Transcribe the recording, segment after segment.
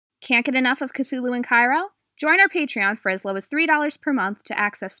Can't get enough of Cthulhu in Cairo? Join our Patreon for as low as $3 per month to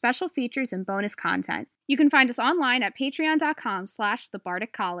access special features and bonus content. You can find us online at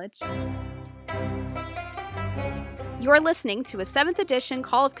patreon.com/thebardic college. You're listening to a 7th edition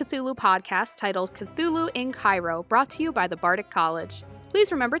Call of Cthulhu podcast titled Cthulhu in Cairo, brought to you by the Bardic College.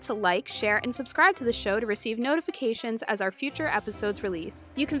 Please remember to like, share, and subscribe to the show to receive notifications as our future episodes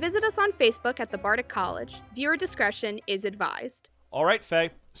release. You can visit us on Facebook at the Bardic College. Viewer discretion is advised. All right,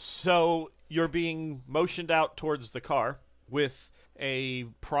 Faye. So you're being motioned out towards the car with a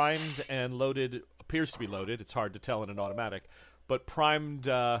primed and loaded, appears to be loaded, it's hard to tell in an automatic, but primed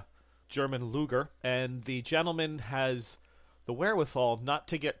German Luger, and the gentleman has the wherewithal not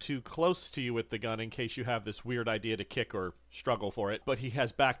to get too close to you with the gun in case you have this weird idea to kick or struggle for it, but he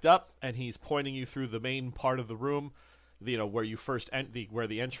has backed up and he's pointing you through the main part of the room, where you first where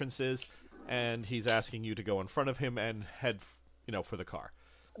the entrance is, and he's asking you to go in front of him and head for the car.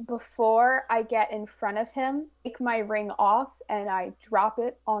 Before I get in front of him, take my ring off and I drop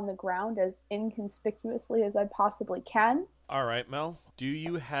it on the ground as inconspicuously as I possibly can. All right, Mel. Do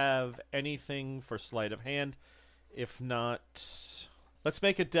you have anything for sleight of hand? If not, let's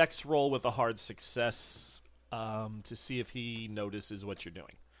make a dex roll with a hard success to see if he notices what you're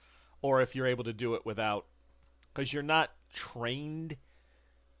doing. Or if you're able to do it without... Because you're not trained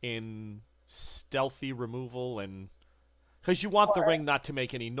in stealthy removal and... Because you want the ring not to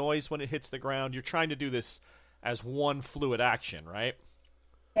make any noise when it hits the ground. You're trying to do this as one fluid action, right?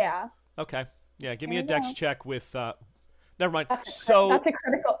 Yeah. Okay. Yeah, give me a dex check with... Never mind. That's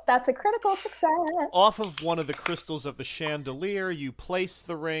a critical success. Off of one of the crystals of the chandelier, you place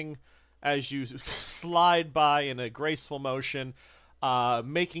the ring as you slide by in a graceful motion,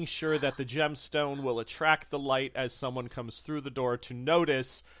 making sure that the gemstone will attract the light as someone comes through the door to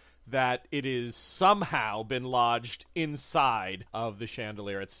notice that it is somehow been lodged inside of the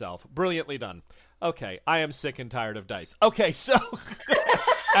chandelier itself. Brilliantly done. Okay, I am sick and tired of dice. Okay, so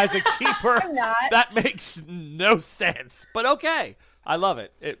as a keeper, that makes no sense. But okay, I love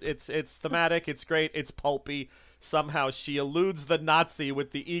it. It's thematic, it's great, it's pulpy. Somehow she eludes the Nazi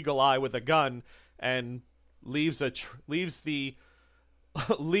with the eagle eye with a gun and leaves the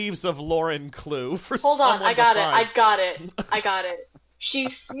Leaves of Lauren clue for Hold someone on, I got it.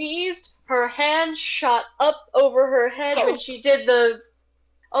 She sneezed, her hand shot up over her head when she did the...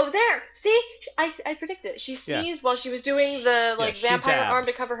 Oh, there! See? I predicted. She sneezed while she was doing the vampire arm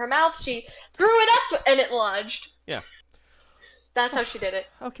to cover her mouth. She threw it up and it lodged. Yeah. That's how she did it.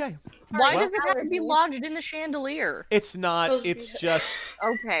 Okay. Why does it have to be lodged in the chandelier? It's not. It's just...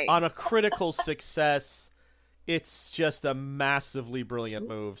 Okay. On a critical success, it's just a massively brilliant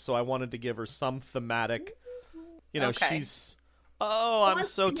move. So I wanted to give her some thematic... she's... Oh, I'm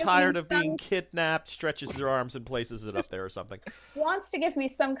so tired of being kidnapped, stretches her arms and places it up there or something. Wants to give me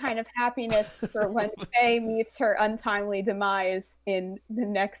some kind of happiness for when Faye meets her untimely demise in the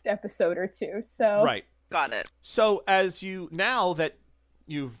next episode or two. So right. Got it. So now that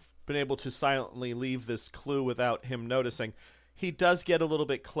you've been able to silently leave this clue without him noticing, he does get a little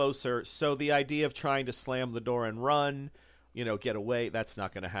bit closer. So the idea of trying to slam the door and run... get away, that's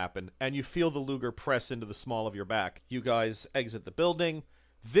not going to happen. And you feel the Luger press into the small of your back. You guys exit the building.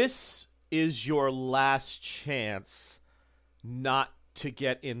 This is your last chance not to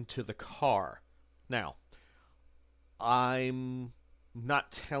get into the car. Now, I'm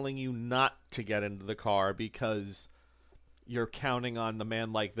not telling you not to get into the car because you're counting on the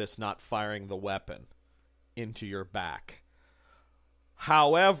man like this not firing the weapon into your back.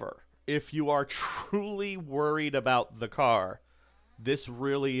 However... if you are truly worried about the car, this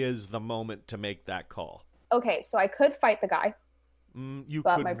really is the moment to make that call. Okay, so I could fight the guy. You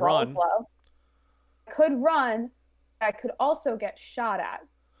but could my brawl is run. low. I could run. I could also get shot at.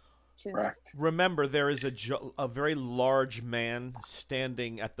 Remember, there is a very large man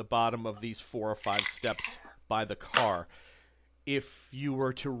standing at the bottom of these 4 or 5 steps by the car. If you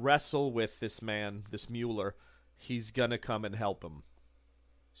were to wrestle with this man, this Mueller, he's going to come and help him.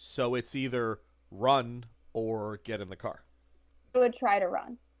 So it's either run or get in the car. I would try to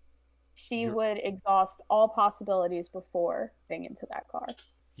run. She would exhaust all possibilities before getting into that car.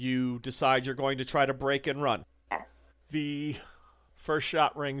 You decide you're going to try to break and run. Yes. The first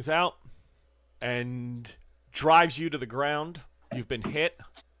shot rings out and drives you to the ground. You've been hit.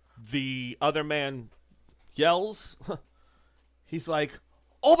 The other man yells. He's like,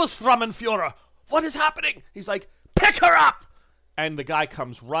 Oberflammenführer, what is happening? He's like, pick her up! And the guy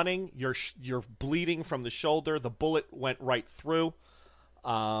comes running. You're bleeding from the shoulder. The bullet went right through.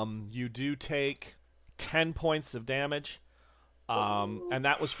 You do take 10 points of damage. And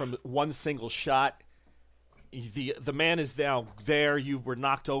that was from one single shot. The man is now there. You were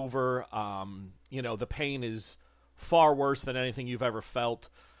knocked over. The pain is far worse than anything you've ever felt.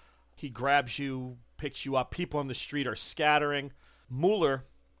 He grabs you, picks you up. People on the street are scattering. Mueller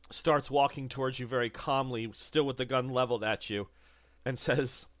starts walking towards you very calmly, still with the gun leveled at you, and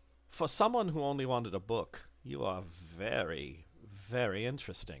says, "For someone who only wanted a book, you are very, very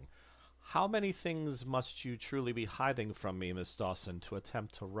interesting. How many things must you truly be hiding from me, Miss Dawson, to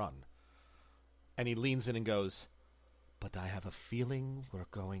attempt to run?" And he leans in and goes, "But I have a feeling we're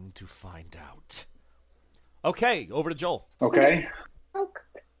going to find out." Okay, over to Joel. Okay.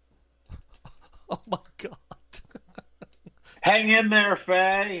 Oh my God. Hang in there,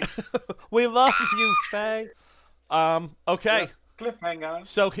 Faye. We love you, Faye. Okay. Cliffhanger.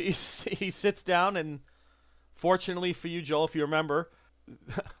 So he sits down, and fortunately for you, Joel, if you remember,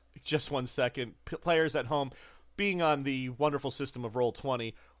 just 1 second, players at home, being on the wonderful system of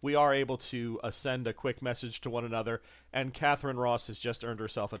Roll20, we are able to send a quick message to one another, and Catherine Ross has just earned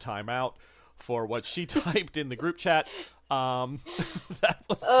herself a timeout for what she typed in the group chat. That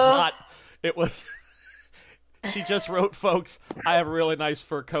was not... It was... She just wrote, "Folks, I have a really nice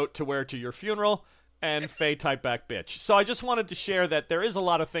fur coat to wear to your funeral," and Faye typed back, "Bitch." So I just wanted to share that there is a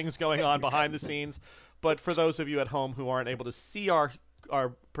lot of things going on behind the scenes, but for those of you at home who aren't able to see our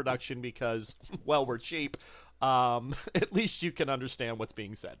production because, well, we're cheap, at least you can understand what's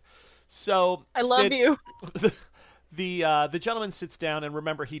being said. So I love you. The gentleman sits down, and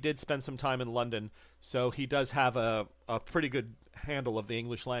remember, he did spend some time in London, so he does have a pretty good handle of the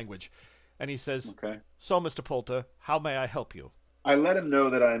English language. And he says, Okay. "So, Mr. Poulter, how may I help you?" I let him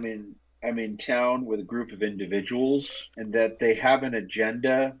know that I'm in town with a group of individuals and that they have an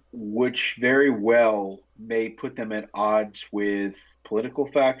agenda which very well may put them at odds with political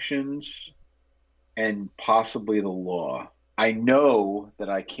factions and possibly the law. I know that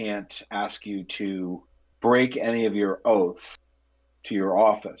I can't ask you to break any of your oaths to your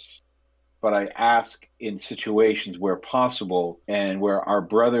office, but I ask in situations where possible and where our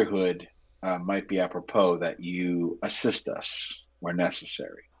brotherhood might be apropos that you assist us where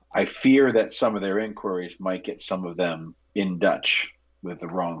necessary. I fear that some of their inquiries might get some of them in Dutch with the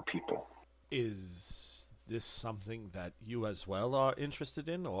wrong people. Is this something that you as well are interested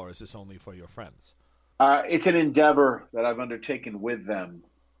in, or is this only for your friends? It's an endeavor that I've undertaken with them,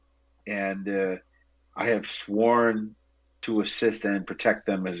 and I have sworn to assist and protect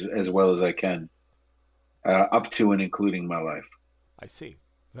them as well as I can, up to and including my life. I see.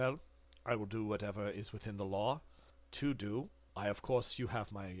 Well, I will do whatever is within the law to do. Of course, you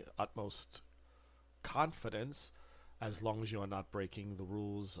have my utmost confidence, as long as you are not breaking the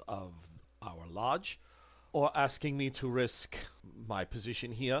rules of our lodge, or asking me to risk my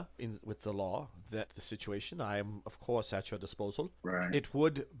position here with the law, the situation. I am, of course, at your disposal. Right. It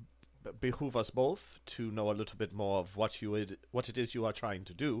would behoove us both to know a little bit more of what it is you are trying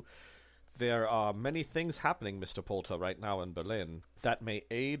to do. There are many things happening, Mr. Poulter, right now in Berlin that may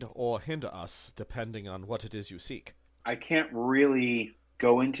aid or hinder us, depending on what it is you seek. I can't really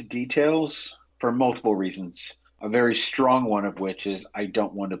go into details for multiple reasons. A very strong one of which is I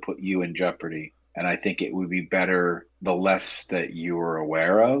don't want to put you in jeopardy. And I think it would be better the less that you are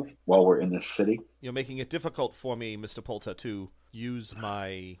aware of while we're in this city. You're making it difficult for me, Mr. Poulter, to use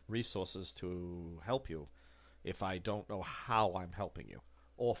my resources to help you if I don't know how I'm helping you,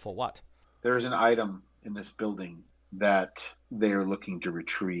 or for what. There is an item in this building that they are looking to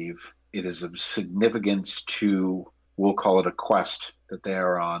retrieve. It is of significance to, we'll call it a quest that they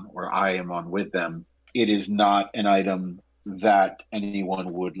are on, or I am on with them. It is not an item that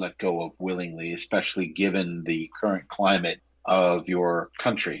anyone would let go of willingly, especially given the current climate of your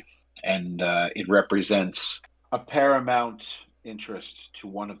country. And it represents a paramount interest to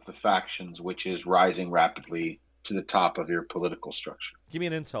one of the factions which is rising rapidly to the top of your political structure. Give me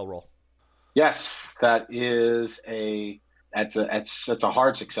an intel roll. Yes, that's a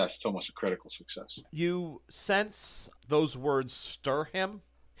hard success. It's almost a critical success. You sense those words stir him.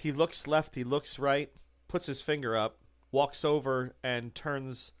 He looks left, he looks right, puts his finger up, walks over and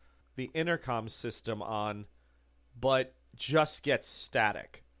turns the intercom system on, but just gets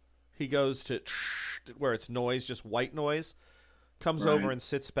static. He goes to where it's noise, just white noise, comes Right. over and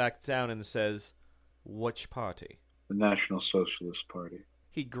sits back down and says, "Which party?" The National Socialist Party.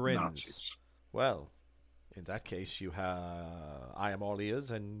 He grins. Nazis. Well, in that case, I am all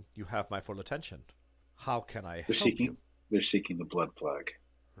ears, and you have my full attention. How can I help you? They're seeking the blood flag,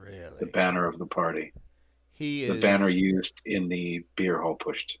 Really? the banner of the party, The banner used in the beer hall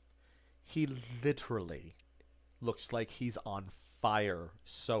pushed. He literally looks like he's on fire,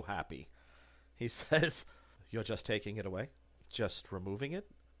 so happy. He says, "You're just taking it away? Just removing it?"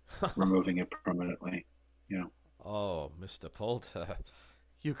 Removing it permanently. Yeah. Oh, Mr. Polter,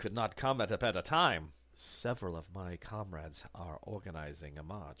 you could not come at a better time. Several of my comrades are organizing a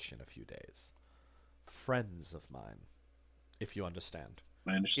march in a few days. Friends of mine, if you understand.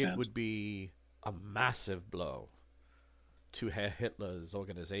 I understand. It would be a massive blow to Herr Hitler's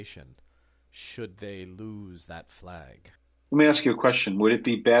organization should they lose that flag. Let me ask you a question. Would it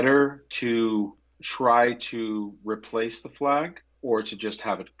be better to try to replace the flag or to just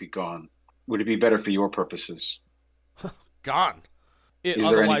have it be gone? Would it be better for your purposes? Gone. Is there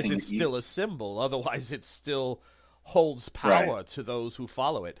Otherwise, anything it's that you- still a symbol. Otherwise, it still holds power to those who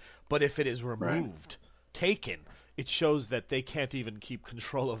follow it. But if it is removed, taken, it shows that they can't even keep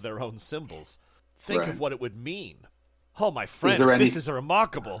control of their own symbols. Think of what it would mean. Oh, my friend, this is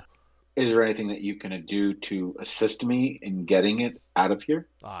remarkable. Is there anything that you can do to assist me in getting it out of here?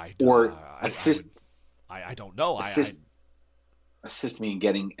 I don't know. Assist me in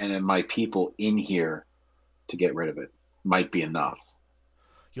getting my people in here to get rid of it. Might be enough.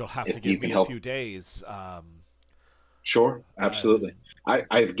 You'll have to give me a few days. Sure, absolutely.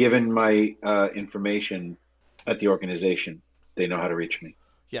 I've given my information at the organization. They know how to reach me.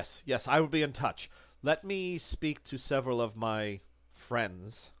 Yes, I will be in touch. Let me speak to several of my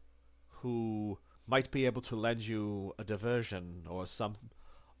friends who might be able to lend you a diversion or some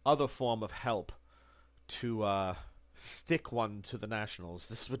other form of help to stick one to the Nationals.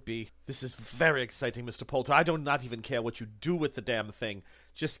 This is very exciting, Mr. Polter. I do not even care what you do with the damn thing.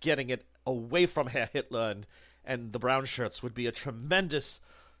 Just getting it away from Herr Hitler and the brown shirts would be a tremendous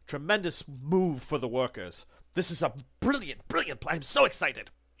move for the workers. This is a brilliant plan. I'm so excited.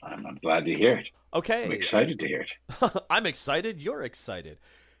 I'm glad to hear it. Okay. I'm excited to hear it. I'm excited. You're excited.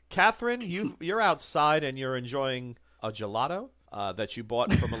 Catherine, you're outside and you're enjoying a gelato that you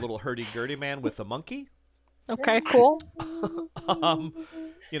bought from a little hurdy-gurdy man with a monkey. Okay, cool.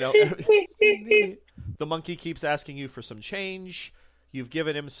 The monkey keeps asking you for some change. You've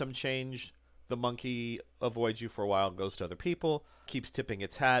given him some change. The monkey avoids you for a while and goes to other people, keeps tipping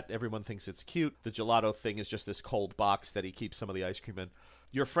its hat. Everyone thinks it's cute. The gelato thing is just this cold box that he keeps some of the ice cream in.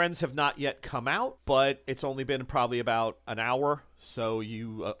 Your friends have not yet come out, but it's only been probably about an hour, so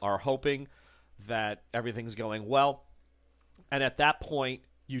you are hoping that everything's going well. And at that point,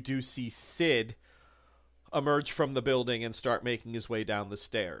 you do see Sid emerge from the building and start making his way down the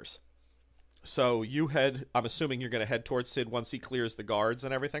stairs. So I'm assuming you're going to head towards Sid once he clears the guards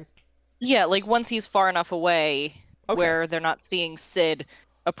and everything? Yeah, like once he's far enough away where they're not seeing Sid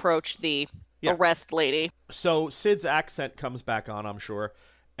approach the arrest lady. So Sid's accent comes back on, I'm sure.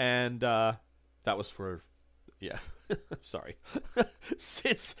 And that was for... Yeah. Sorry.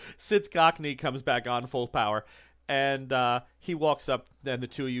 Sid's Cockney comes back on full power. And he walks up, and the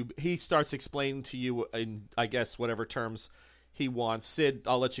two of you... He starts explaining to you in, I guess, whatever terms he wants. Sid,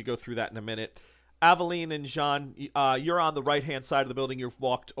 I'll let you go through that in a minute. Aveline and Jean, you're on the right-hand side of the building. You've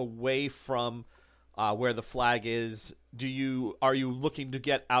walked away from where the flag is. Are you looking to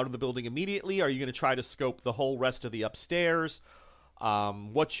get out of the building immediately? Are you going to try to scope the whole rest of the upstairs? How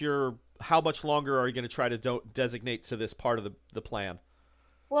much longer are you going to try to designate to this part of the plan?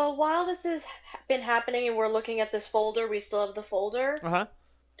 Well, while this has been happening and we're looking at this folder, we still have the folder. Uh-huh.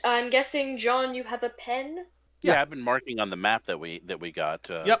 I'm guessing, John, you have a pen? Yeah, I've been marking on the map that we got.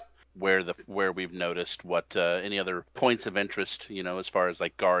 Yep. Where we've noticed what any other points of interest, as far as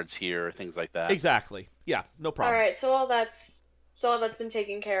like guards here, things like that. Exactly. Yeah, no problem. All right, so all that's been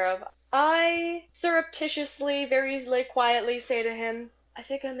taken care of. I surreptitiously, very quietly say to him, I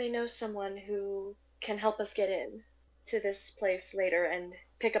think I may know someone who can help us get in to this place later and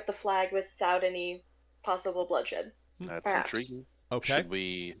pick up the flag without any possible bloodshed. That's Perhaps. intriguing. Okay.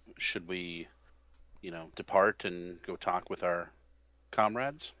 Should we, depart and go talk with our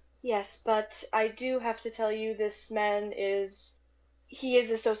comrades? Yes, but I do have to tell you this man is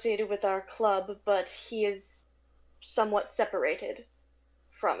associated with our club, but he is somewhat separated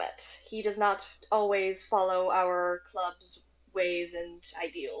from it. He does not always follow our club's ways and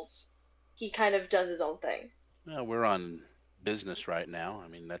ideals. He kind of does his own thing. Well, we're on business right now. I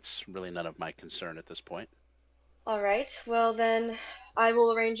mean, that's really none of my concern at this point. All right, well then, I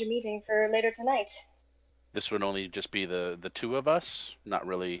will arrange a meeting for later tonight. This would only just be the two of us, not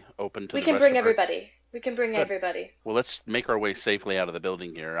really open to We the can rest bring of our... everybody. We can bring Good. everybody. Well, let's make our way safely out of the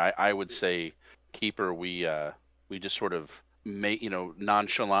building here. I would say, Keeper, we just sort of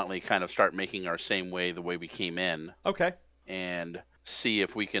nonchalantly kind of start making our same way the way we came in. Okay. And see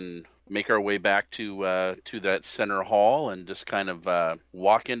if we can make our way back to that center hall and just kind of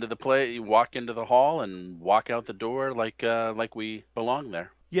walk into the hall and walk out the door like we belong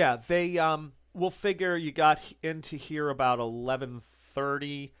there. Yeah, they we'll figure you got into here about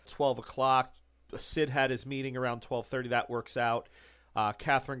 11:30, 12 o'clock. Sid had his meeting around 12:30. That works out.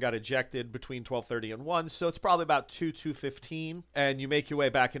 Catherine got ejected between 12:30 and 1, so it's probably about 2:15, and you make your way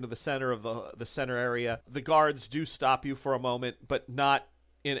back into the center of the center area. The guards do stop you for a moment, but not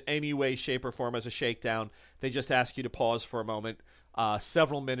in any way, shape, or form as a shakedown. They just ask you to pause for a moment.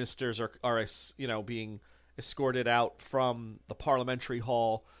 Several ministers are being escorted out from the parliamentary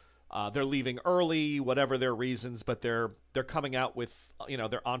hall. They're leaving early, whatever their reasons, but they're coming out with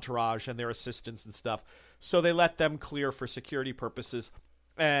their entourage and their assistants and stuff. So they let them clear for security purposes,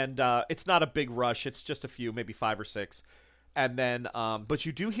 and it's not a big rush. It's just a few, maybe 5 or 6, and then but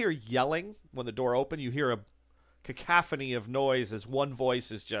you do hear yelling when the door opened. You hear a cacophony of noise as one voice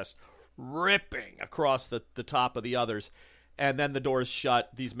is just ripping across the top of the others. And then the doors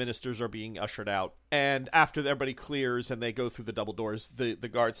shut. These ministers are being ushered out. And after everybody clears and they go through the double doors, the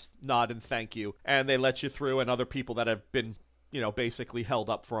guards nod and thank you. And they let you through. And other people that have been, basically held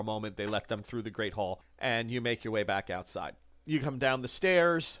up for a moment, they let them through the Great Hall. And you make your way back outside. You come down the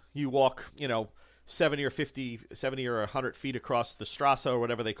stairs. You walk, 70 or 100 feet across the Strasse or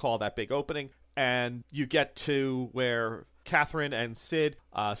whatever they call that big opening. And you get to where Catherine and Sid.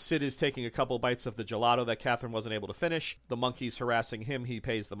 Sid is taking a couple bites of the gelato that Catherine wasn't able to finish. The monkey's harassing him. He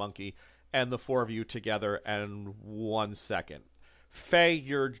pays the monkey. And the 4 of you together in 1 second. Faye,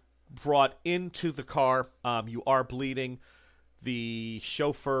 you're brought into the car. You are bleeding. The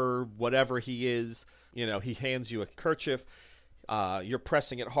chauffeur, whatever he is, he hands you a kerchief. You're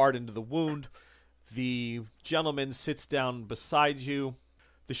pressing it hard into the wound. The gentleman sits down beside you.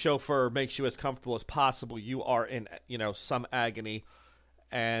 The chauffeur makes you as comfortable as possible. You are in, some agony.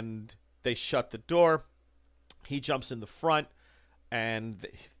 And they shut the door. He jumps in the front. And,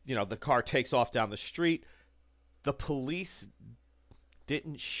 the car takes off down the street. The police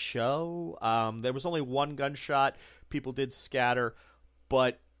didn't show. There was only 1 gunshot. People did scatter.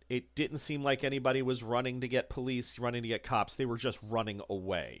 But it didn't seem like anybody was running to get police, running to get cops. They were just running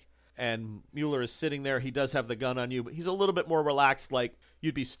away. And Mueller is sitting there. He does have the gun on you, but he's a little bit more relaxed, like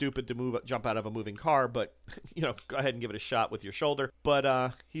you'd be stupid to jump out of a moving car, but, go ahead and give it a shot with your shoulder.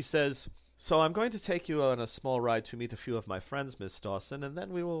 But he says, so I'm going to take you on a small ride to meet a few of my friends, Miss Dawson, and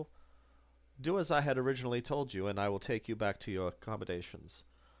then we will do as I had originally told you, and I will take you back to your accommodations.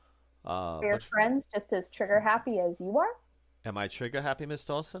 Are your friends just as trigger-happy as you are? Am I trigger-happy, Miss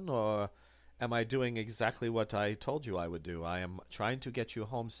Dawson, or am I doing exactly what I told you I would do? I am trying to get you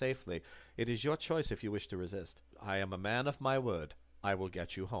home safely. It is your choice if you wish to resist. I am a man of my word. I will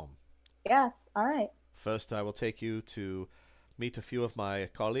get you home. Yes, all right. First, I will take you to meet a few of my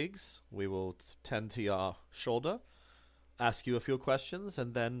colleagues. We will tend to your shoulder, ask you a few questions,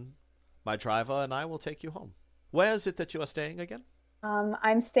 and then my driver and I will take you home. Where is it that you are staying again?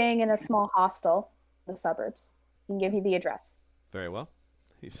 I'm staying in a small hostel in the suburbs. I can give you the address. Very well.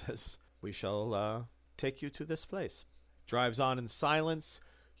 He says, we shall take you to this place. Drives on in silence.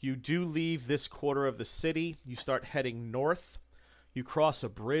 You do leave this quarter of the city. You start heading north. You cross a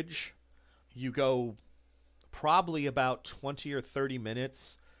bridge. You go probably about 20 or 30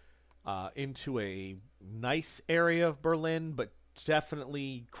 minutes into a nice area of Berlin, but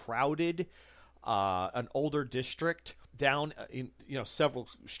definitely crowded. An older district down in several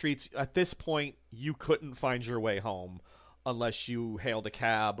streets. At this point, you couldn't find your way home unless you hailed a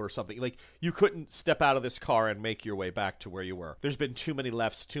cab or something. Like, you couldn't step out of this car and make your way back to where you were. There's been too many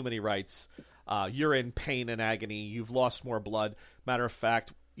lefts, too many rights. You're in pain and agony. You've lost more blood. Matter of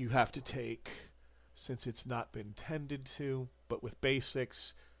fact, you have to take, since it's not been tended to, but with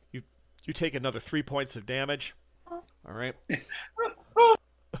basics, you take another 3 points of damage. All right.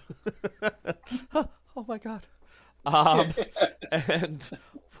 Oh my God. And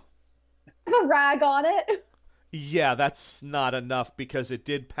a rag on it. Yeah, that's not enough because it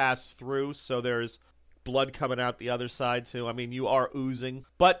did pass through, so there's blood coming out the other side too. I mean, you are oozing,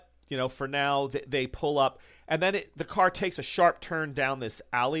 but for now they pull up, and then the car takes a sharp turn down this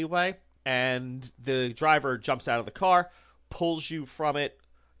alleyway, and the driver jumps out of the car, pulls you from it,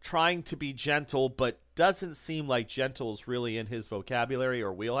 trying to be gentle, but doesn't seem like gentle is really in his vocabulary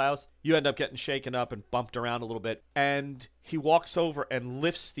or wheelhouse. You end up getting shaken up and bumped around a little bit, and he walks over and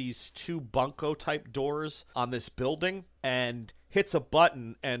lifts these 2 bunko-type doors on this building and hits a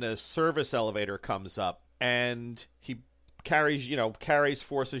button, and a service elevator comes up, and he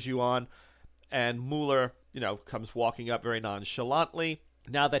forces you on, and Mueller, comes walking up very nonchalantly.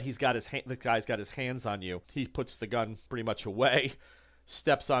 Now that the guy's got his hands on you, he puts the gun pretty much away,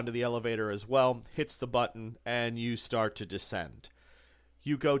 steps onto the elevator as well, hits the button, and you start to descend.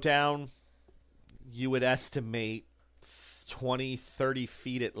 You go down, you would estimate 20, 30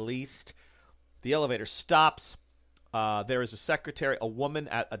 feet at least. The elevator stops. There is a secretary, a woman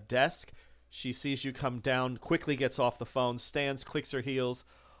at a desk. She sees you come down, quickly gets off the phone, stands, clicks her heels.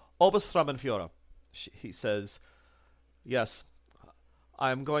 Oberstramenführer. He says, yes,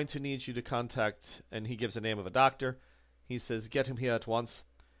 I'm going to need you to contact, and he gives the name of a doctor. He says, get him here at once,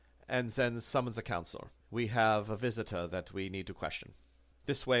 and then summons a counselor. We have a visitor that we need to question.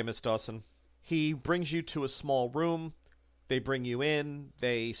 This way, Miss Dawson. He brings you to a small room. They bring you in.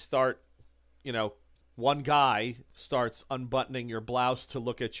 They start, one guy starts unbuttoning your blouse to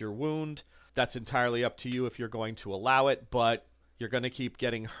look at your wound. That's entirely up to you if you're going to allow it, but you're going to keep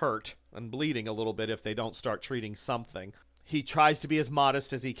getting hurt and bleeding a little bit if they don't start treating something. He tries to be as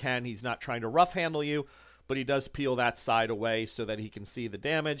modest as he can. He's not trying to rough handle you, but he does peel that side away so that he can see the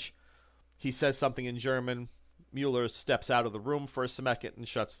damage. He says something in German. Mueller steps out of the room for a second and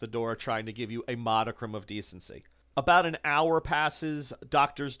shuts the door, trying to give you a modicum of decency. About an hour passes.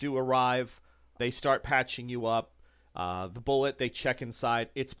 Doctors do arrive. They start patching you up. The bullet, they check inside.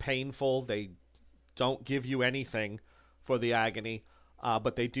 It's painful. They don't give you anything for the agony,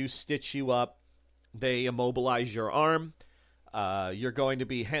 but they do stitch you up. They immobilize your arm. You're going to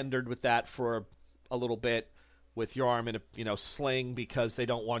be hindered with that for a little bit, with your arm in a sling, because they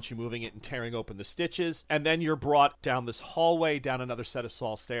don't want you moving it and tearing open the stitches. And then you're brought down this hallway, down another set of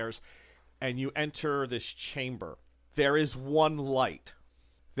small stairs, and you enter this chamber. There is one light.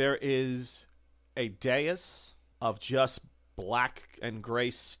 There is a dais of just black and gray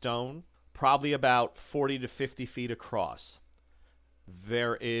stone, probably about 40 to 50 feet across.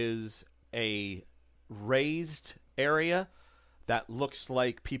 There is a raised area that looks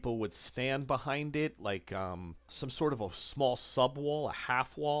like people would stand behind it, like some sort of a small sub-wall, a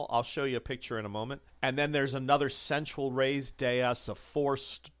half-wall. I'll show you a picture in a moment. And then there's another central raised dais of 4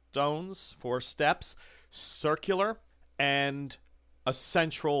 steps, circular, and a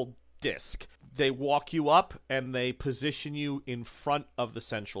central disc. They walk you up, and they position you in front of the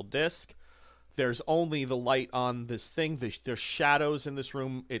central disc. There's only the light on this thing. There's shadows in this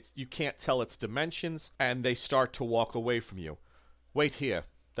room. You can't tell its dimensions, and they start to walk away from you. Wait here.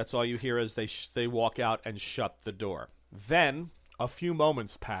 That's all you hear as they walk out and shut the door. Then, a few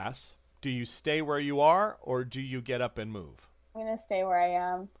moments pass. Do you stay where you are, or do you get up and move? I'm going to stay where I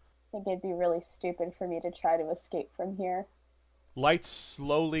am. I think it'd be really stupid for me to try to escape from here. Lights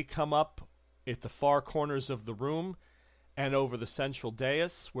slowly come up at the far corners of the room and over the central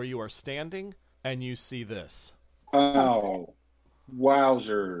dais where you are standing, and you see this. Oh,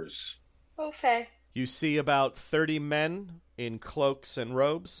 wowzers. Okay. You see about 30 men in cloaks and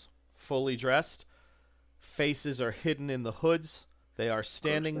robes, fully dressed. Faces are hidden in the hoods. They are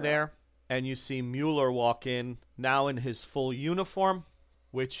standing there, and you see Mueller walk in, now in his full uniform,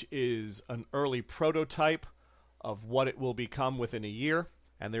 which is an early prototype of what it will become within a year.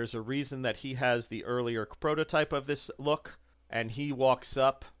 And there's a reason that he has the earlier prototype of this look. And he walks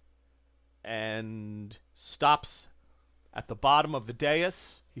up and stops at the bottom of the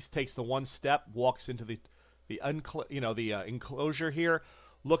dais. He takes the one step, walks into the enclosure here,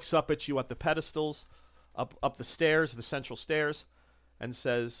 looks up at you at the pedestals, up the stairs, the central stairs, and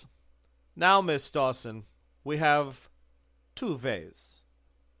says, "Now, Miss Dawson, we have 2 ways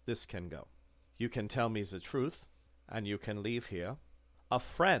this can go. You can tell me the truth, and you can leave here a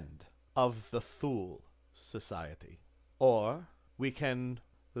friend of the Thule Society. Or we can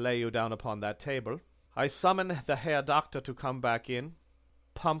lay you down upon that table. I summon the Herr Doctor to come back in,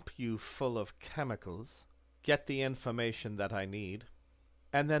 pump you full of chemicals, get the information that I need,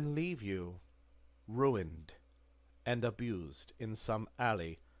 and then leave you ruined and abused in some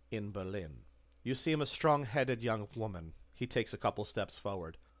alley in Berlin. You seem a strong-headed young woman." He takes a couple steps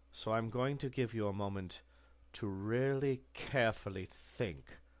forward. "So I'm going to give you a moment to really carefully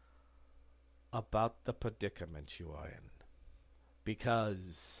think about the predicament you are in.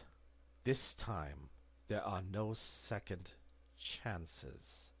 Because this time there are no second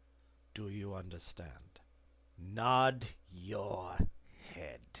chances. Do you understand? Nod your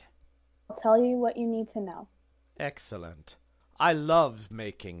head." I'll tell you what you need to know. Excellent. I love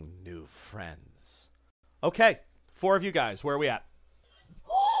making new friends. Okay, 4 of you guys, where are we at?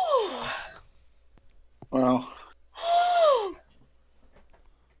 Well,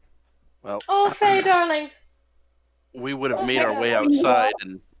 Oh, Faye, darling. We would have made our way outside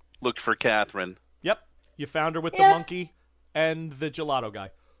and looked for Catherine. Yep, you found her with the monkey and the gelato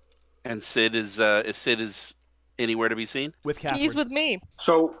guy. And Sid is anywhere to be seen? With Catherine. He's with me.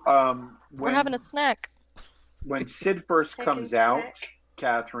 so We're having a snack. when Sid first comes out,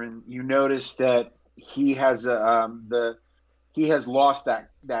 Catherine, you notice that he has he has lost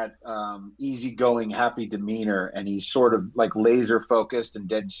that easygoing, happy demeanor, and he's sort of like laser focused and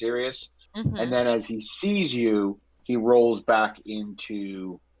dead serious. Mm-hmm. And then as he sees you, he rolls back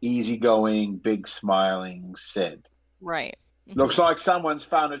into easygoing, big smiling Sid. Right. Looks like someone's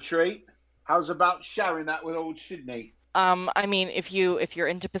found a treat. How's about sharing that with old Sydney? I mean, if you're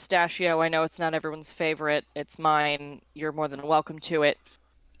into pistachio, I know it's not everyone's favorite. It's mine. You're more than welcome to it.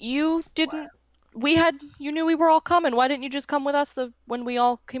 You didn't. You knew we were all coming. Why didn't you just come with us when we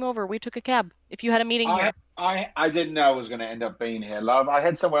all came over? We took a cab. If you had a meeting here. I didn't know I was going to end up being here, love. I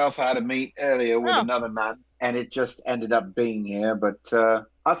had somewhere else I had to meet earlier with another man, and it just ended up being here. But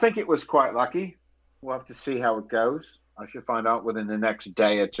I think it was quite lucky. We'll have to see how it goes. I should find out within the next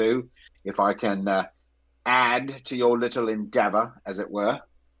day or two if I can add to your little endeavor, as it were.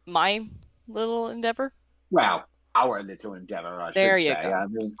 My little endeavor? Well, our little endeavor, I should say. I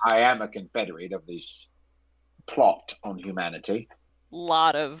mean, I am a confederate of this plot on humanity.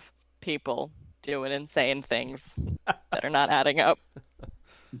 Lot of people doing insane things that are not adding up.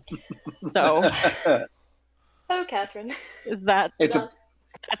 So, oh, Catherine, is that it's a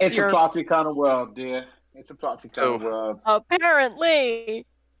plotty kind of world, dear. It's a plotty kind of world. Apparently.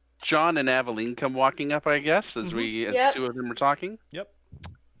 John and Aveline come walking up, I guess, as the two of them were talking. Yep.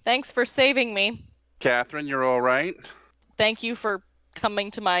 Thanks for saving me. Catherine, you're all right? Thank you for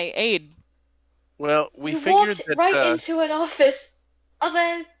coming to my aid. Well, we you figured walked that right into an office of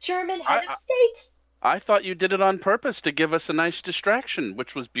a German head of state. I thought you did it on purpose to give us a nice distraction,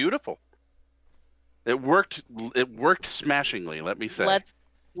 which was beautiful. It worked. It worked smashingly. Let me say.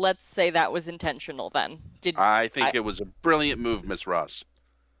 Let's say that was intentional. Then I think it was a brilliant move, Miss Ross.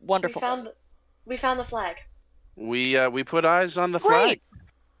 Wonderful. We found the flag. We put eyes on the Great. flag.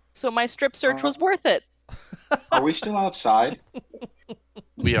 So my strip search was worth it. Are we still outside?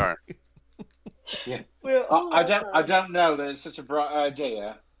 We are. Yeah. I don't know that it's such a bright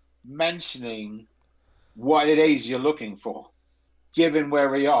idea mentioning what it is you're looking for, given where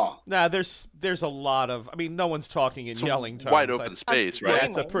we are. Nah, there's a lot of. I mean, no one's talking in yelling tones. Wide open space, right? Yeah,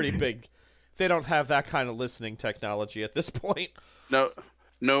 it's a pretty big. They don't have that kind of listening technology at this point. No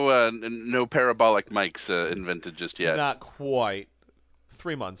parabolic mics invented just yet. Not quite.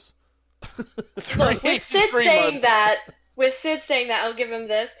 3 months. Look, with Sid saying that, I'll give him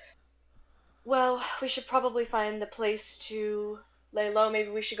this. Well, we should probably find the place to lay low. Maybe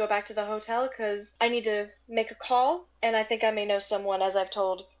we should go back to the hotel, because I need to make a call, and I think I may know someone, as I've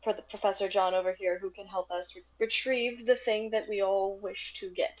told Professor John over here, who can help us retrieve the thing that we all wish to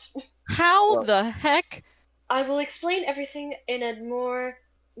get. How the heck? I will explain everything in a more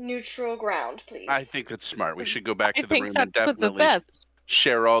neutral ground, please. I think that's smart. We should go back to the room and that's definitely the best.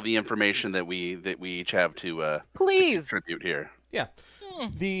 share all the information that we each have to contribute here. Yeah.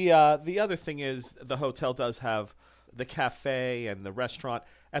 The other thing is the hotel does have the cafe and the restaurant.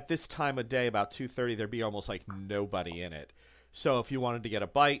 At this time of day, about 2:30, there'd be almost like nobody in it. So if you wanted to get a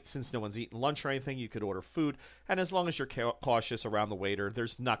bite, since no one's eating lunch or anything, you could order food. And as long as you're cautious around the waiter,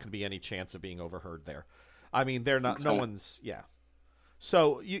 there's not going to be any chance of being overheard there. I mean, they're not. No one's. Yeah.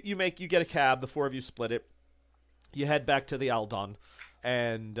 So you get a cab. The four of you split it. You head back to the Aldon,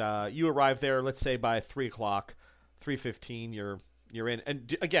 and you arrive there. Let's say by 3:00, 3:15. You're in.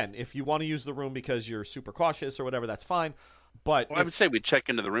 And again, if you want to use the room because you're super cautious or whatever, that's fine. But I would say we check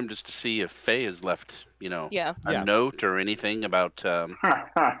into the room just to see if Faye has left, a note or anything about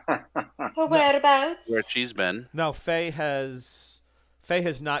whereabouts, where she's been. No, Faye has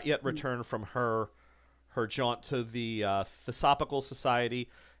not yet returned from her jaunt to the Theosophical Society,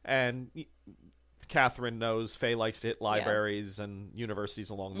 and Catherine knows Faye likes to hit libraries and universities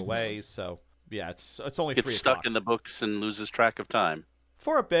along the way. So yeah, it's only 3:00. Gets stuck in the books and loses track of time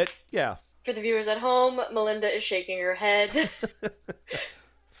for a bit. Yeah. For the viewers at home, Melinda is shaking her head.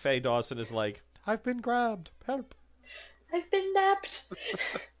 Faye Dawson is like, I've been grabbed. Help. I've been napped.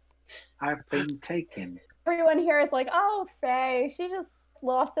 I've been taken. Everyone here is like, oh, Faye, she just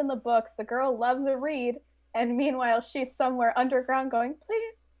lost in the books. The girl loves a read. And meanwhile, she's somewhere underground going,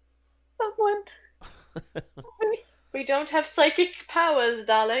 please, someone. We don't have psychic powers,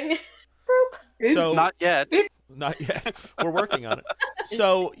 darling. So, not yet. Not yet. We're working on it.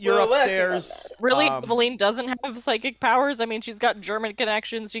 So you're upstairs. Really, Evelyn doesn't have psychic powers? I mean, she's got German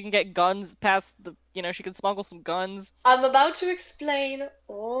connections. She can get guns past the, she can smuggle some guns. I'm about to explain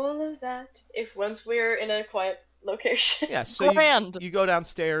all of that once we're in a quiet location. Yeah, so you go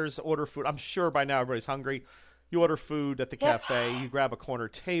downstairs, order food. I'm sure by now everybody's hungry. You order food at the cafe. You grab a corner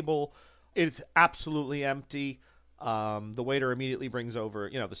table. It's absolutely empty. The waiter immediately brings over,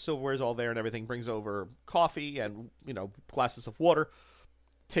 the silverware's all there and everything, brings over coffee and, glasses of water,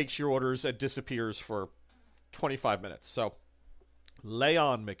 takes your orders and disappears for 25 minutes. So lay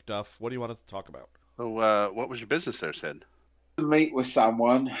on, McDuff. What do you want to talk about? So, what was your business there, Sid? To meet with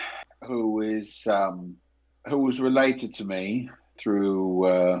someone who was related to me through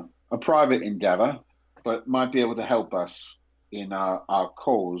a private endeavor, but might be able to help us in our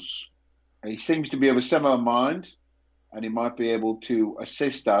cause. He seems to be of a similar mind, and he might be able to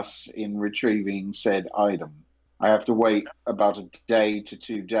assist us in retrieving said item. I have to wait about a day to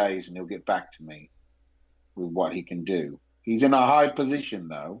 2 days, and he'll get back to me with what he can do. He's in a high position,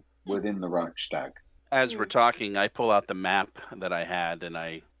 though, within the Reichstag. As we're talking, I pull out the map that I had, and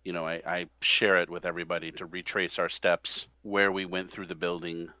I share it with everybody to retrace our steps, where we went through the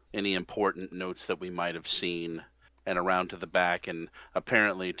building, any important notes that we might have seen, and around to the back, and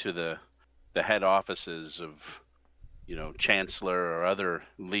apparently to the head offices of, Chancellor or other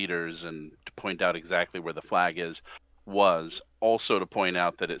leaders, and to point out exactly where the flag was also to point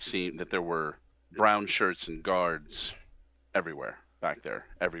out that it seemed that there were brown shirts and guards everywhere back there,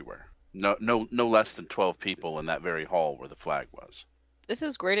 everywhere. No less than 12 people in that very hall where the flag was. This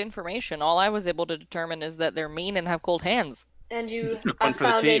is great information. All I was able to determine is that they're mean and have cold hands. And you have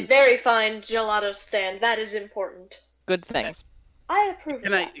found a very fine gelato stand. That is important. Good things. I approve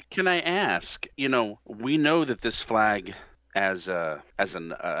of that. Can I ask, we know that this flag as an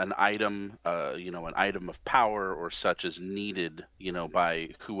item, an item of power or such is needed, by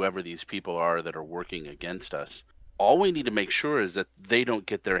whoever these people are that are working against us. All we need to make sure is that they don't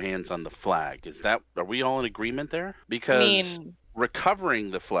get their hands on the flag. Are we all in agreement there? Because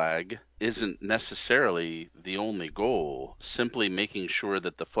recovering the flag isn't necessarily the only goal. Simply making sure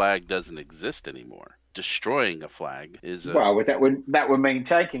that the flag doesn't exist anymore. Destroying a flag is well, that would mean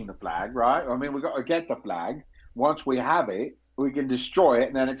taking the flag, right? I mean, we've got to get the flag. Once we have it, we can destroy it,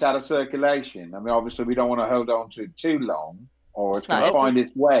 and then it's out of circulation. I mean, obviously, we don't want to hold on to it too long, or it's going to find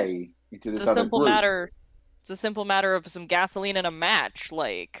its way into this other group. It's a simple matter of some gasoline and a match,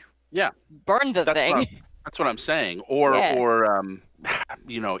 burn the thing. That's what I'm saying. Or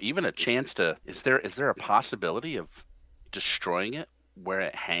even a chance to. Is there a possibility of destroying it where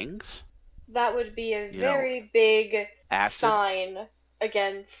it hangs? That would be a very big sign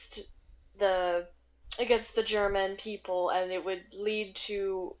against the German people, and it would lead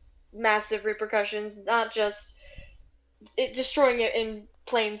to massive repercussions. Not just destroying it in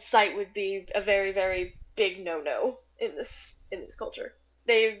plain sight would be a very, very big no-no in this culture.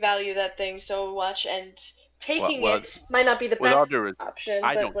 They value that thing so much, and taking it might not be the best option.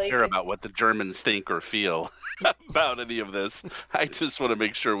 I don't care about what the Germans think or feel about any of this. I just want to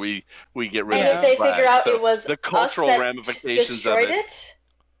make sure we get rid of it. And if they figure out it was the cultural us that ramifications destroyed of it,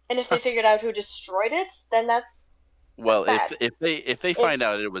 and if they figured out who destroyed it, then that's bad. if they find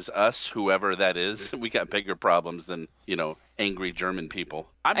out it was us, whoever that is, we got bigger problems than angry German people.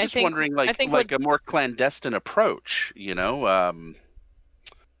 I'm just wondering, like a more clandestine approach, an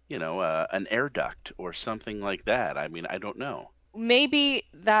air duct or something like that. I mean, I don't know. Maybe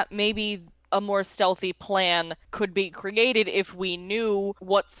a more stealthy plan could be created if we knew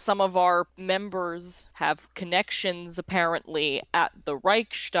what some of our members have connections apparently at the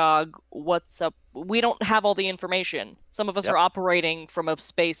Reichstag. What's up? We don't have all the information. Some of us are operating from a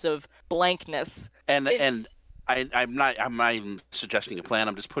space of blankness. And I'm not suggesting a plan.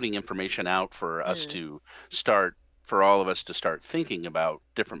 I'm just putting information out for us to start, for all of us to start thinking about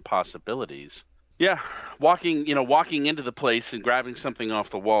different possibilities. Yeah, walking into the place and grabbing something off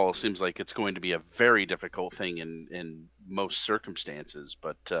the wall seems like it's going to be a very difficult thing in most circumstances.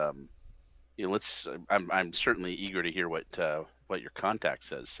 But I'm certainly eager to hear what your contact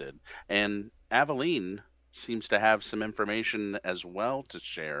says, Sid. And Aveline seems to have some information as well to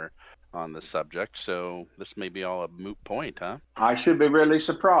share on the subject. So this may be all a moot point, huh? I should be really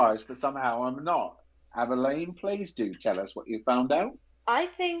surprised, but somehow I'm not. Aveline, please do tell us what you found out. I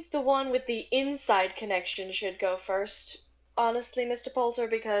think the one with the inside connection should go first, honestly, Mr. Poulter,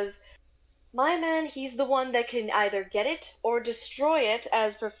 because my man, he's the one that can either get it or destroy it,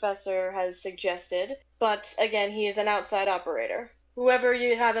 as Professor has suggested. But again, he is an outside operator. Whoever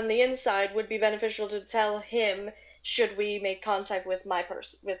you have on the inside would be beneficial to tell him should we make contact with my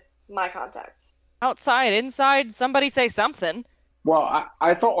contacts. Outside, inside, somebody say something. Well,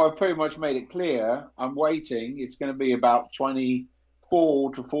 I thought I pretty much made it clear. I'm waiting. It's going to be about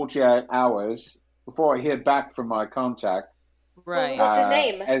 24 to 48 hours before I hear back from my contact. Right. What's his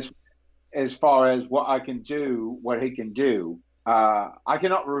name? As far as what I can do, what he can do. I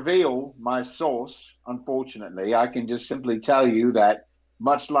cannot reveal my source, unfortunately. I can just simply tell you that,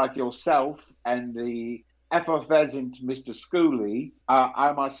 much like yourself and the effervescent Mr. Schooley,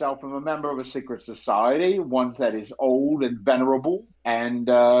 I myself am a member of a secret society, one that is old and venerable and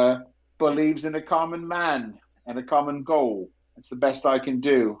believes in a common man and a common goal. It's the best I can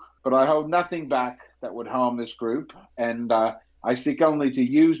do. But I hold nothing back that would harm this group, and I seek only to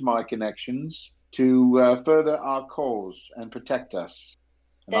use my connections to further our cause and protect us.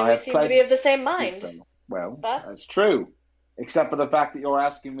 And Then I we have seem to pledged be of the same to do mind. so. Well, But that's true, except for the fact that you're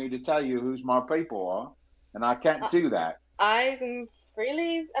asking me to tell you who's my people are, and I can't do that. I'm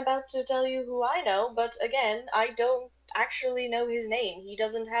freely about to tell you who I know, but again, I don't actually know his name. He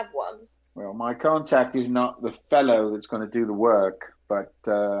doesn't have one. Well, my contact is not the fellow that's going to do the work, but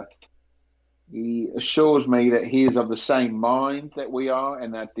he assures me that he is of the same mind that we are,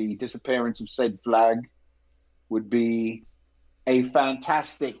 and that the disappearance of said flag would be a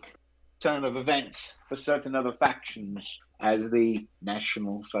fantastic turn of events for certain other factions, as the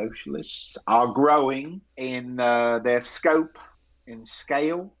National Socialists are growing in their scope and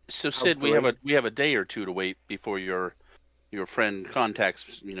scale. So Sid, we have a day or two to wait before your friend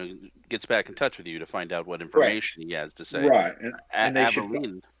contacts, gets back in touch with you to find out what information he has to say. Right, and they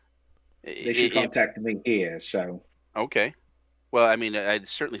Aveline, should contact me here. So okay. Well, I mean, I'd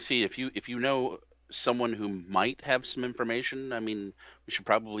certainly see if you know someone who might have some information. I mean, we should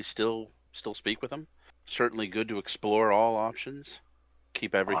probably still speak with them. Certainly good to explore all options.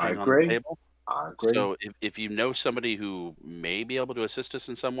 Keep everything on the table. I agree. So if you know somebody who may be able to assist us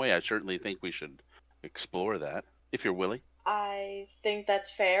in some way, I certainly think we should explore that, if you're willing. I think that's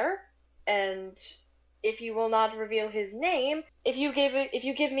fair, and if you will not reveal his name, if you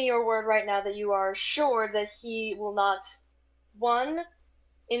give me your word right now that you are sure that he will not, one,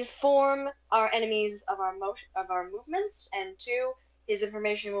 inform our enemies of our movements, and two, his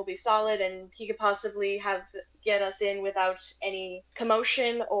information will be solid and he could possibly get us in without any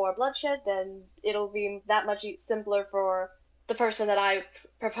commotion or bloodshed, then it'll be that much simpler for the person that I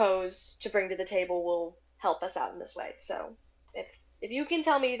propose to bring to the table will help us out in this way. So if you can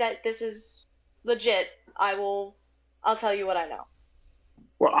tell me that this is legit, I'll tell you what I know.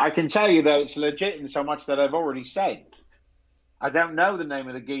 Well, I can tell you that it's legit in so much that I've already said. I don't know the name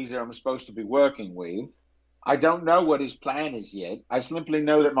of the geezer I'm supposed to be working with. I don't know what his plan is yet. I simply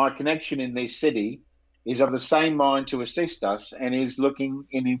know that my connection in this city is of the same mind to assist us and is looking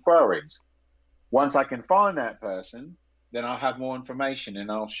in inquiries. Once I can find that person, then I'll have more information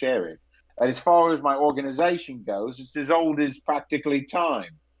and I'll share it. And as far as my organization goes, it's as old as practically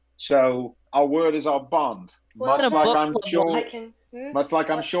time. So our word is our bond, much like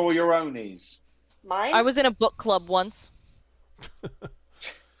I'm sure your own is. Mine? I was in a book club once.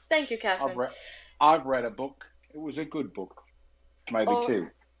 Thank you, Catherine. I've read a book. It was a good book. Maybe two.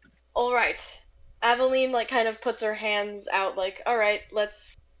 All right. Aveline kind of puts her hands out all right,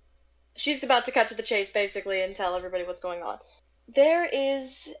 she's about to cut to the chase basically and tell everybody what's going on. There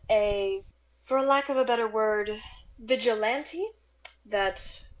is for lack of a better word, vigilante that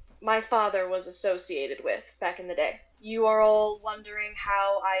my father was associated with back in the day. You are all wondering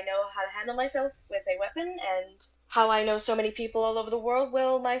how I know how to handle myself with a weapon and how I know so many people all over the world.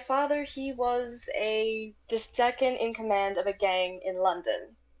 Well, my father, he was the second in command of a gang in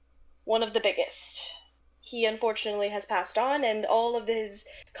London. One of the biggest. He unfortunately has passed on, and all of his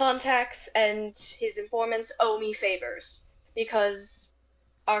contacts and his informants owe me favors, because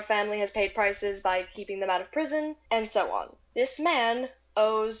our family has paid prices by keeping them out of prison, and so on. This man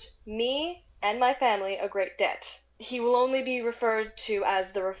owes me and my family a great debt. He will only be referred to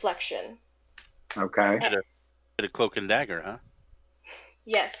as the Reflection. Okay. A cloak and dagger, huh?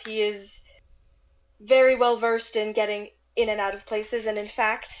 Yes, he is very well versed in getting in and out of places, and in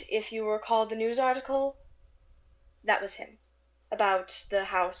fact, if you recall the news article, that was him. About the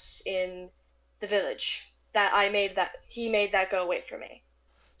house in the village. He made that go away from me.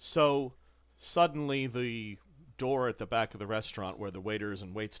 So, suddenly the door at the back of the restaurant where the waiters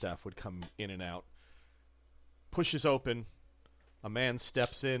and waitstaff would come in and out pushes open. A man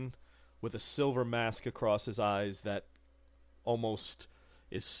steps in with a silver mask across his eyes that almost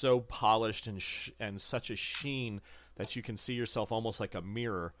is so polished and such a sheen that you can see yourself almost like a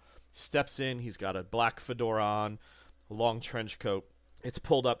mirror. Steps in, he's got a black fedora on, a long trench coat. It's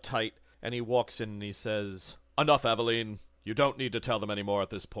pulled up tight, and he walks in and he says, "Enough, Aveline. You don't need to tell them anymore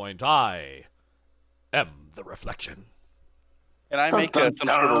at this point. I am the Reflection." Can I make some sort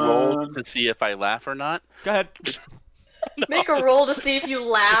of roll to see if I laugh or not? Go ahead. Make a roll to see if you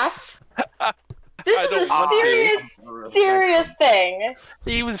laugh. This is a serious thing.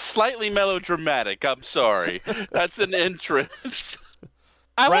 He was slightly melodramatic. I'm sorry. That's an entrance.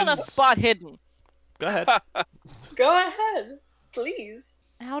 I want a spot hidden. Go ahead. Go ahead, please.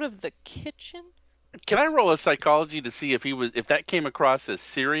 Out of the kitchen? Can I roll a psychology to see if that came across as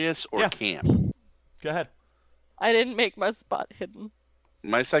serious or camp? Go ahead. I didn't make my spot hidden.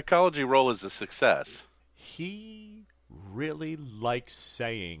 My psychology roll is a success. He really likes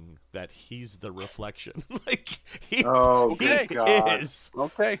saying that he's the Reflection. He God. is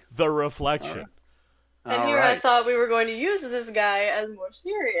Okay. the Reflection. And All here right. I thought we were going to use this guy as more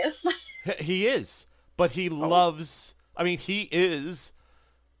serious. He is, but he loves. I mean, he is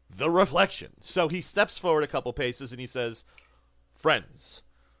the reflection. So he steps forward a couple paces and he says, "Friends,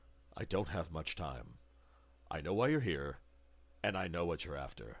 I don't have much time. I know why you're here, and I know what you're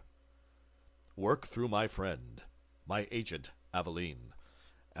after. Work through my friend, my agent, Aveline,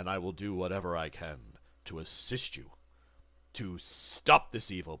 and I will do whatever I can to assist you, to stop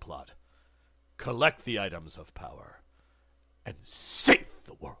this evil plot, collect the items of power, and save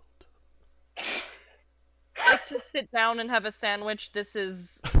the world." I'd like to sit down and have a sandwich. This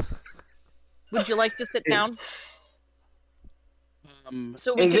is. Would you like to sit down?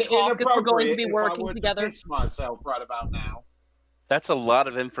 So we Is can it talk if we're going to inappropriate be if I working were together. to piss myself right about now? That's a lot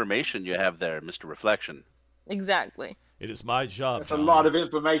of information you have there, Mr. Reflection. Exactly. It is my job, That's a John. lot of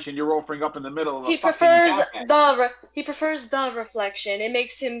information you're offering up in the middle of He a fucking prefers cafe. he prefers the reflection. It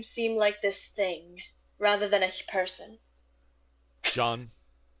makes him seem like this thing rather than a person. John,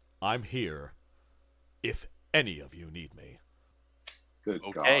 I'm here if any of you need me. Good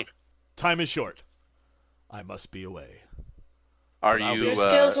Okay. God. Time is short. I must be away. Are But I'll you? be- Your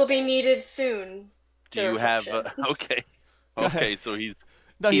skills will be needed soon. Do you have? Reflection. Okay. Go ahead. Okay. So he's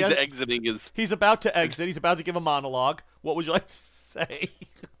No, he's exiting his. he's about to exit. He's about to give a monologue. What would you like to say?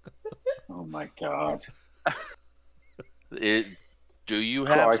 Oh my God. Do you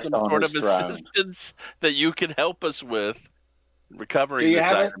have Christ some on sort of his throne. assistance that you can help us with Do recovering you this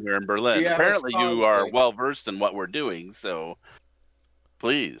have a- item here in do Berlin? you have a Apparently, you spell are check? well versed in what we're doing. So,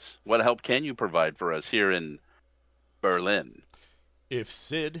 please, what help can you provide for us here in Berlin? If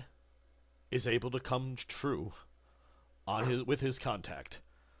Sid is able to come true with his contact,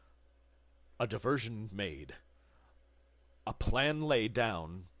 a diversion made, a plan laid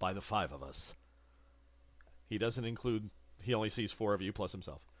down by the 5 of us. He doesn't include, he only sees 4 of you plus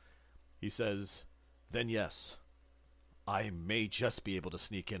himself. He says, then yes, I may just be able to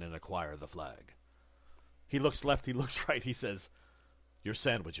sneak in and acquire the flag. He looks left, he looks right, he says, your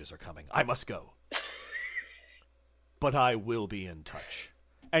sandwiches are coming. I must go. But I will be in touch.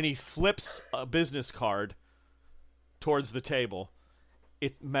 And he flips a business card towards the table.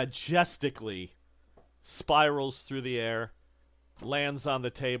 It majestically spirals through the air, lands on the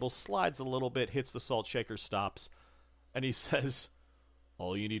table, slides a little bit, hits the salt shaker, stops, and he says,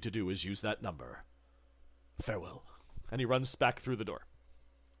 all you need to do is use that number. Farewell. And he runs back through the door.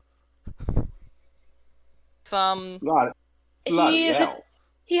 Bloody He hell.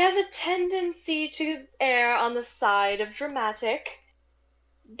 He has a tendency to err on the side of dramatic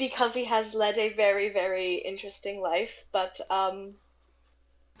because he has led a very, very interesting life, but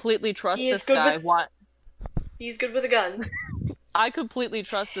Completely trust He is this good guy. with- Why? he's good with a gun. I completely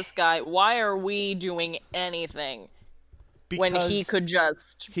trust this guy. Why are we doing anything when he Because could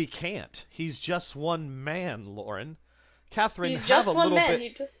just? he can't. He's just one man, Lauren. Catherine, He's have just a one little man.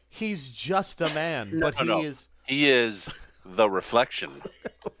 bit. He's just a man, but No, no. he is He is the reflection.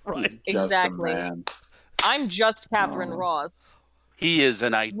 right. He's just Exactly. a man. I'm just Catherine Oh. Ross. He is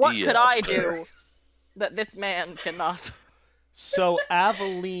an idea. What could I do that this man cannot? So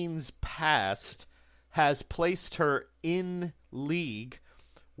Aveline's past has placed her in league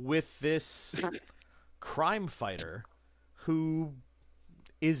with this crime fighter who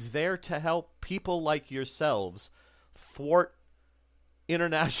is there to help people like yourselves thwart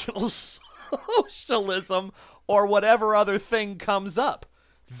international socialism or whatever other thing comes up.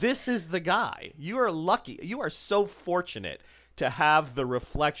 This is the guy. You are lucky. You are so fortunate to have the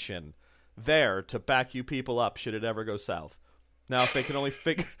reflection there to back you people up should it ever go south. Now, if they can only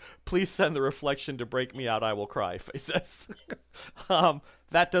please send the reflection to break me out, I will cry, Faye says.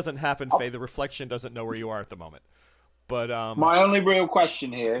 That doesn't happen, Faye. The reflection doesn't know where you are at the moment. But My only real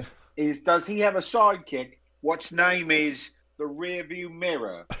question here is, does he have a sidekick? What's name is the rearview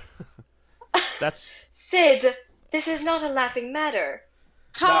mirror? that's Sid, this is not a laughing matter.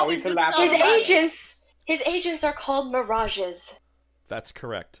 How No, is it's a this laugh. not His right? agents are called mirages. that's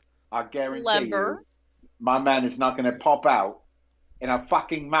correct. I guarantee Clever. you, my man is not going to pop out in a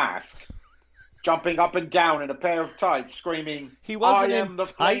fucking mask, jumping up and down in a pair of tights, screaming, He wasn't I in am the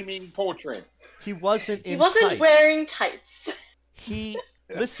tights. flaming portrait. He wasn't in He wasn't tights. wearing tights.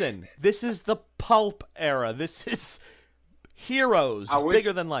 Listen, this is the pulp era. This is heroes, I wish-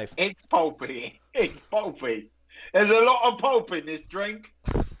 bigger than life. It's pulpy. It's pulpy. There's a lot of pulp in this drink.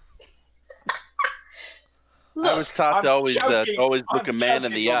 I was taught I'm to always joking. always I'm look a man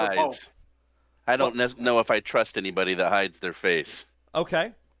in joking the on the pulp. eyes. I don't know if I trust anybody that hides their face.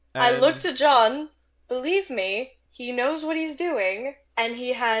 Okay. I And looked at John. Believe me, he knows what he's doing, and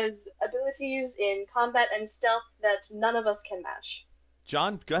he has abilities in combat and stealth that none of us can match.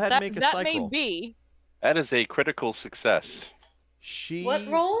 John, go ahead and make a that cycle. may be, That is a critical success. What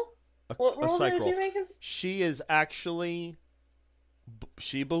role? What a role psych did roll. you make him? She is actually.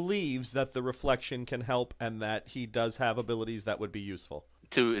 She believes that the reflection can help and that he does have abilities that would be useful.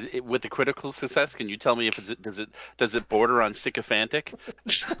 With the critical success, can you tell me if does it border on sycophantic?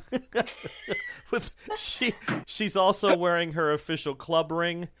 She's also wearing her official club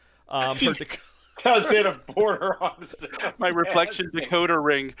ring. Does it border on My reflection decoder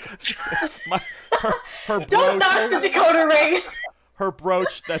ring. her Don't knock the brooch. decoder ring. Her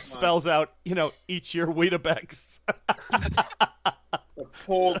brooch that spells out, each year Weetabix. The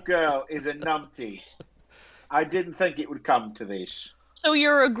poor girl is a numpty. I didn't think it would come to this. So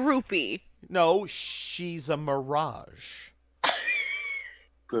you're a groupie. No, she's a mirage.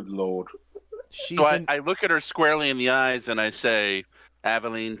 Good Lord. So I look at her squarely in the eyes and I say,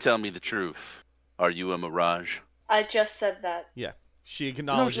 Aveline, tell me the truth. Are you a mirage? I just said that. Yeah, she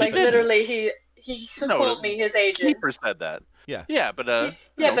acknowledges Like that she is. literally, he called me his agent. Keeper said that. Yeah. Yeah, but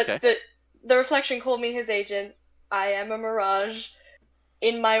Yeah, okay. but the reflection called me his agent. I am a mirage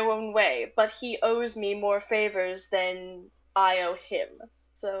in my own way, but he owes me more favors than I owe him.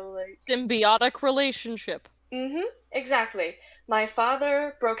 So, like... Symbiotic relationship. Exactly. My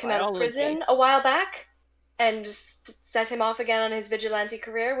father broke him out of Biology. prison a while back and just set him off again on his vigilante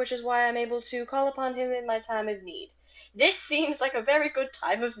career, which is why I'm able to call upon him in my time of need. This seems like a very good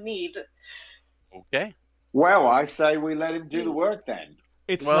time of need. Okay. Well, I say we let him do the work then.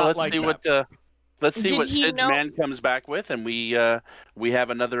 It's Well, not let's like see that. let's see Did what he Sid's know- man comes back with, and we have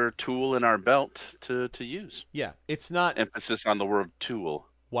another tool in our belt to use. Yeah, it's not. Emphasis on the word tool.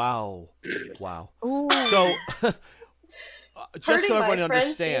 Wow. Ooh. So, just so Hurting my everyone friends'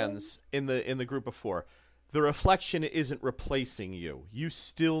 understands, in the group of four, the reflection isn't replacing you. You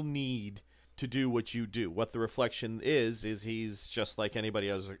still need to do what you do. What the reflection is he's just like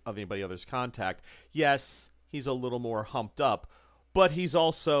anybody other's contact. Yes, he's a little more humped up, but he's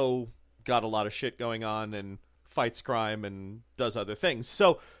also got a lot of shit going on and fights crime and does other things.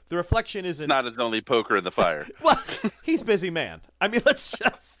 So the reflection isn't It's not his only poker in the fire. well, he's busy man. I mean, let's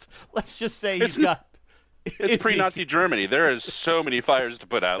just say he's got. It's pre-Nazi Germany. There is so many fires to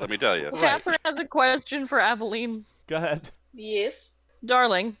put out, let me tell you. Right. Catherine has a question for Aveline. Go ahead. Yes.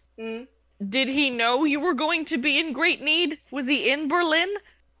 Darling, Mm. did he know you were going to be in great need? Was he in Berlin?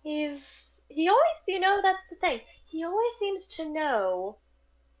 He always, that's the thing. He always seems to know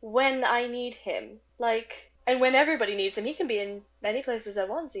when I need him. And when everybody needs him. He can be in many places at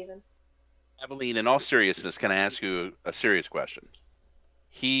once, even. Aveline, in all seriousness, can I ask you a serious question?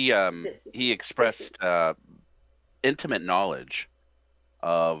 He expressed intimate knowledge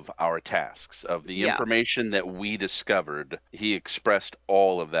of our tasks, of the Yeah. information that we discovered. He expressed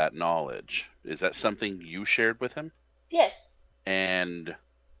all of that knowledge. Is that something you shared with him? Yes. And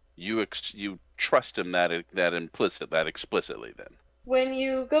you trust him that explicitly then? When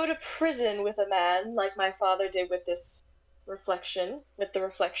you go to prison with a man, like my father did with the reflection,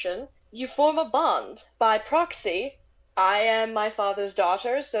 you form a bond. By proxy, I am my father's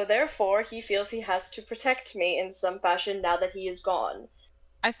daughter, so therefore he feels he has to protect me in some fashion now that he is gone.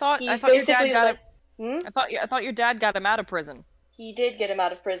 I thought He's your dad basically got like, I thought your dad got him out of prison. He did get him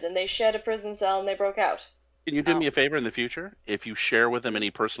out of prison. They shared a prison cell and they broke out. Can you do me a favor in the future? If you share with him any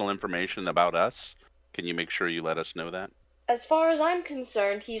personal information about us, can you make sure you let us know that? As far as I'm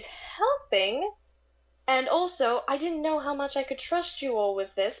concerned, he's helping. And also, I didn't know how much I could trust you all with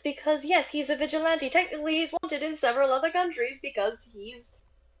this, because yes, he's a vigilante. Technically, he's wanted in several other countries because he's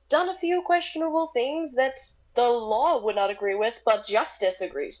done a few questionable things that the law would not agree with, but justice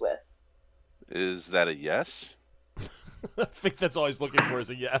agrees with. Is that a yes? I think that's all he's looking for is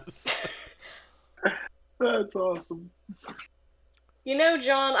a yes. That's awesome. You know,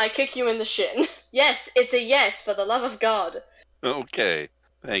 John, I kick you in the shin. Yes, it's a yes, for the love of God. Okay,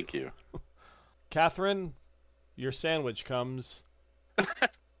 thank you. Catherine, your sandwich comes.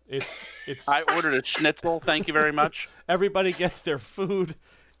 It's. I ordered a schnitzel, thank you very much. Everybody gets their food.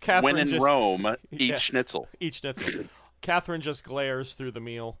 Catherine When in just, Rome, eat Yeah. schnitzel. Eat schnitzel. Catherine just glares through the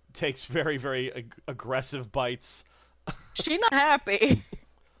meal, takes very, very aggressive bites. She's not happy.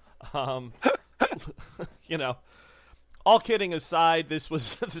 All kidding aside, this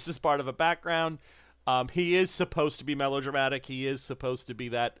is part of a background. He is supposed to be melodramatic. He is supposed to be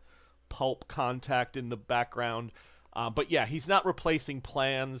that pulp contact in the background. But yeah, he's not replacing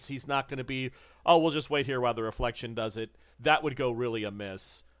plans. He's not going to be, we'll just wait here while the reflection does it. That would go really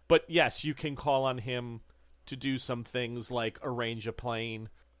amiss. But yes, you can call on him to do some things like arrange a plane,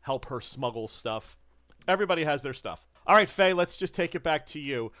 help her smuggle stuff. Everybody has their stuff. All right, Faye, let's just take it back to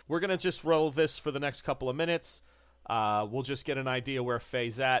you. We're going to just roll this for the next couple of minutes. We'll just get an idea where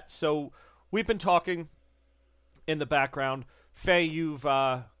Faye's at. So we've been talking in the background. Faye, you've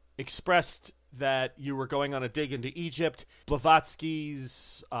expressed that you were going on a dig into Egypt.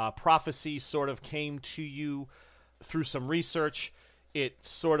 Blavatsky's prophecy sort of came to you through some research. It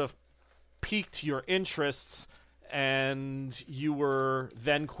sort of piqued your interests, and you were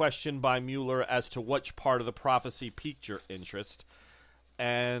then questioned by Mueller as to which part of the prophecy piqued your interest.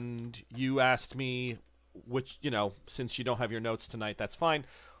 And you asked me, which, since you don't have your notes tonight, that's fine,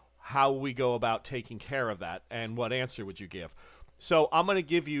 how we go about taking care of that, and what answer would you give? So I'm going to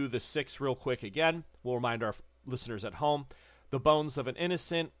give you the 6 real quick again. We'll remind our listeners at home. The bones of an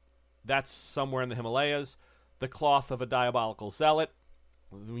innocent, that's somewhere in the Himalayas. The cloth of a diabolical zealot,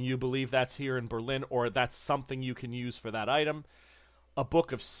 you believe that's here in Berlin, or that's something you can use for that item. A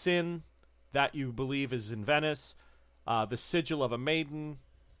book of sin, that you believe is in Venice. The sigil of a maiden,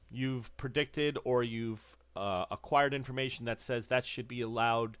 you've predicted or you've acquired information that says that should be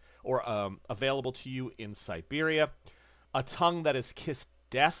allowed or available to you in Siberia. A tongue that has kissed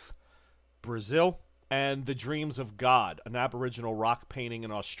death, Brazil. And the dreams of God, an Aboriginal rock painting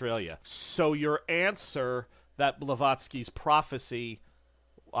in Australia. So your answer that Blavatsky's prophecy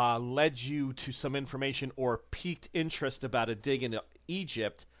led you to some information or piqued interest about a dig into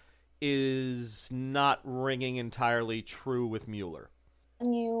Egypt is not ringing entirely true with Mueller.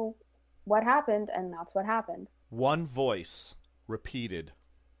 You what happened, and that's what happened. One voice repeated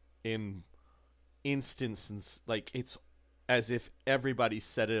in instances, like it's as if everybody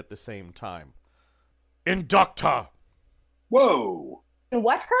said it at the same time. Induct her! Whoa! And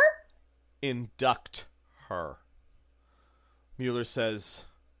what her? Induct her. Mueller says,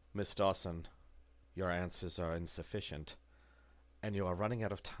 Miss Dawson, your answers are insufficient, and you are running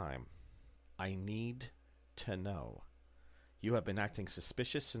out of time. I need to know. You have been acting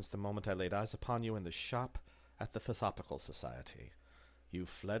suspicious since the moment I laid eyes upon you in the shop at the Theosophical Society. You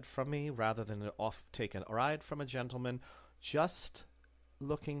fled from me rather than take a ride from a gentleman, just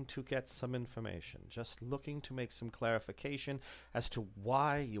looking to get some information, just looking to make some clarification as to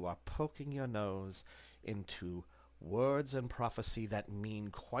why you are poking your nose into words and prophecy that mean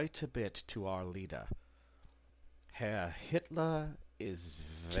quite a bit to our leader. Herr Hitler is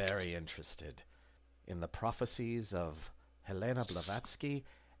very interested in the prophecies of Helena Blavatsky,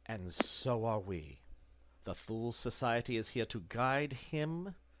 and so are we. The Thule Society is here to guide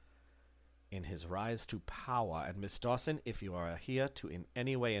him in his rise to power. And Miss Dawson, if you are here to in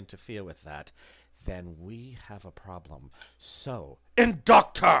any way interfere with that, then we have a problem. So,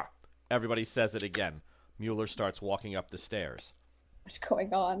 induct her! Everybody says it again. Mueller starts walking up the stairs. What's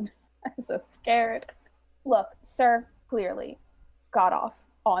going on? I'm so scared. Look, sir, clearly got off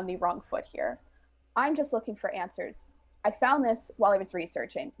on the wrong foot here. I'm just looking for answers. I found this while I was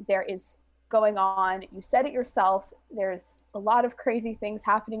researching. There is going on, you said it yourself, there's a lot of crazy things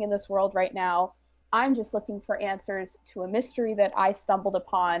happening in this world right now. I'm just looking for answers to a mystery that I stumbled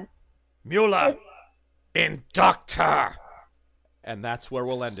upon. Mueller, induct her! And that's where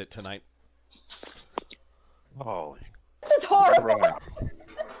we'll end it tonight. Holy. This is horrible. Right.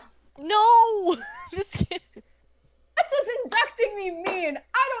 No! This kid. What does inducting me mean?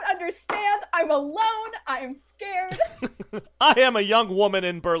 I don't understand. I'm alone. I am scared. I am a young woman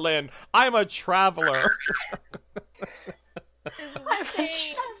in Berlin. I'm a traveler.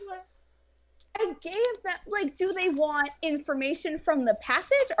 I gave them, do they want information from the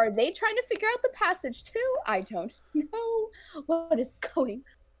passage? Are they trying to figure out the passage too? I don't know. What is going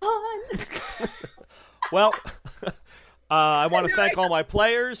on? Well, I want to thank all my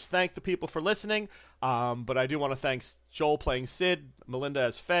players, thank the people for listening, but I do want to thank Joel playing Sid, Melinda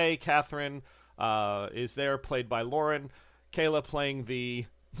as Faye, Catherine is there, played by Lauren, Kayla playing the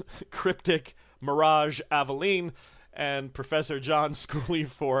cryptic Mirage Aveline, and Professor John Schooley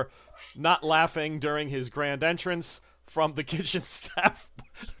for not laughing during his grand entrance from the kitchen staff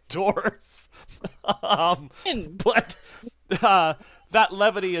doors. But that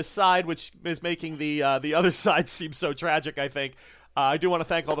levity aside, which is making the other side seem so tragic, I think, I do want to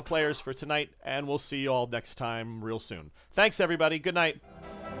thank all the players for tonight, and we'll see you all next time real soon. Thanks, everybody. Good night.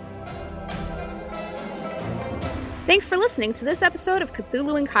 Thanks for listening to this episode of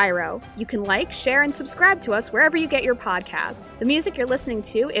Cthulhu in Cairo. You can like, share, and subscribe to us wherever you get your podcasts. The music you're listening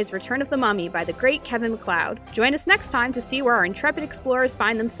to is Return of the Mummy by the great Kevin MacLeod. Join us next time to see where our intrepid explorers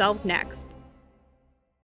find themselves next.